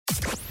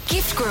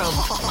Gift Grub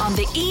on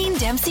the Ian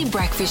Dempsey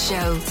Breakfast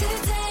Show.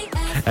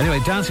 Anyway,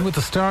 Dancing with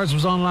the Stars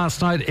was on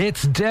last night.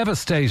 It's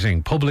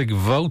devastating. Public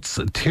votes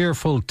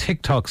tearful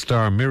TikTok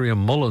star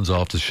Miriam Mullins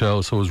off the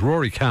show. So it was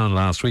Rory Cowan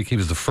last week. He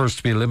was the first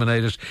to be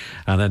eliminated.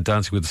 And then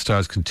Dancing with the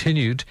Stars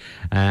continued.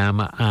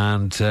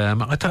 I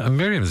thought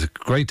Miriam is a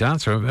great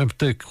dancer.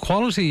 The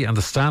quality and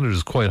the standard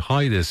is quite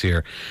high this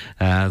year.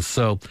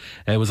 So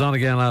it was on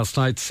again last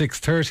night,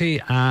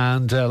 6:30.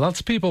 And lots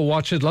of people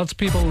watch it. Lots of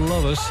people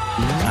love it.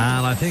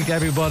 And I think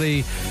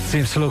everybody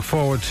seems to look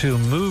forward to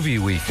movie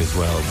week as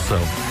well. So...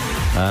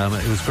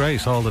 it was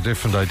great, all the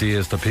different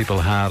ideas that people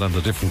had and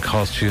the different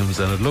costumes,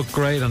 and it looked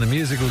great and the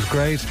music was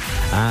great,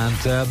 and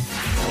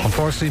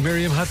unfortunately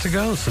Miriam had to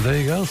go, so there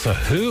you go. So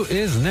who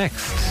is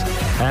next?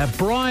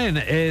 Brian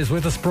is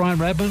with us, Brian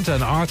Redmond,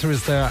 and Arthur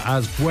is there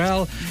as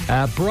well.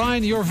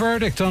 Brian, your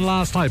verdict on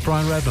last night,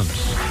 Brian Redmond.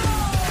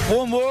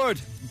 One word: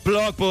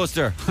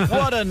 blockbuster.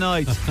 What a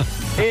night.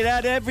 It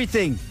had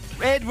everything.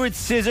 Edward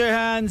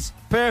Scissorhands,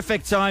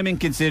 perfect timing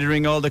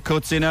considering all the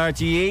cuts in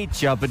RTE.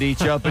 Choppity,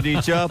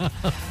 choppity, chop.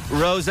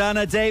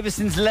 Rosanna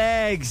Davison's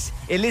legs,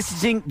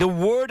 eliciting the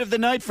word of the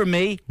night for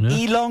me,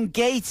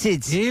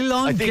 elongated.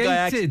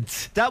 Elongated.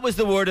 That was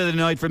the word of the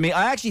night for me.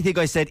 I actually think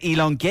I said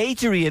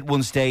elongatory at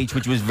one stage,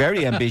 which was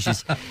very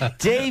ambitious.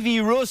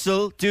 Davy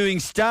Russell doing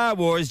Star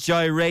Wars,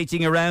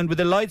 gyrating around with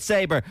a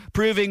lightsaber,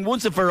 proving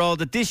once and for all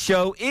that this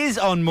show is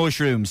on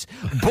mushrooms.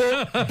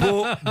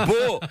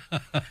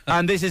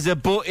 And this is a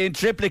but in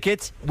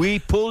triplicate. We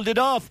pulled it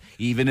off.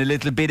 Even a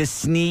little bit of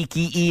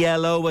sneaky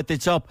ELO at the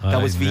top.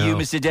 That was for you,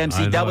 Mr.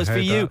 Dempsey. That was for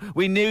you.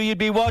 We knew you'd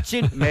be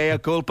watching. Mea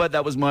culpa.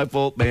 That was my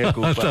fault. Mea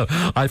culpa.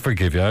 No, I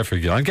forgive you.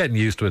 I'm getting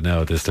used to it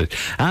now at this stage.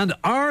 And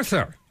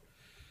Arthur,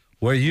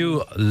 were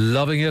you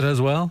loving it as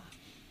well?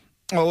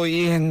 Oh,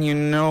 Ian, you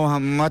know how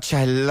much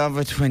I love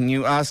it when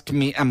you ask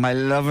me, am I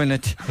loving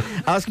it?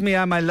 Ask me,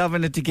 am I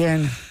loving it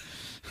again?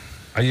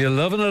 Are you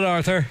loving it,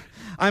 Arthur?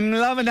 I'm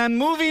loving it.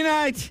 Movie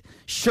night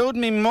showed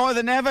me more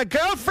than ever,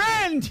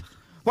 girlfriend,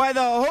 why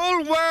the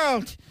whole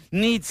world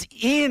needs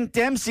Ian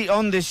Dempsey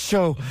on this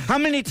show. How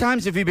many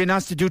times have you been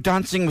asked to do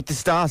Dancing with the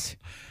Stars?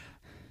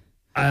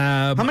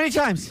 How many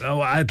times?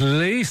 Oh, at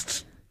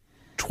least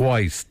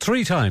twice.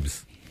 3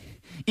 times.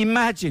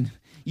 Imagine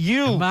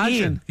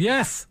Ian,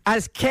 yes,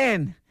 as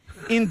Ken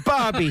in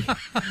Barbie,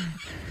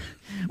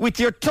 with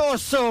your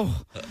torso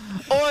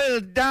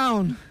oiled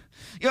down,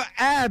 your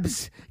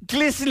abs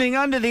glistening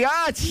under the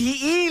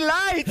RTE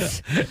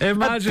lights.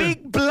 Imagine. A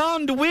big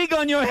blonde wig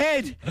on your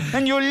head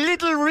and your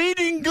little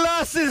reading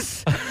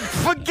glasses.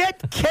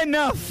 Forget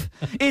Kenuff.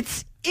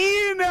 It's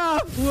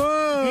enough.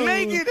 Whoa.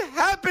 Make it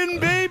happen,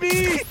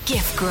 baby.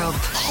 Gift Grub.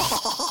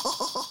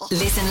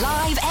 Listen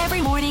live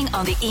every morning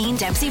on the Ian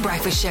Dempsey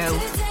Breakfast Show.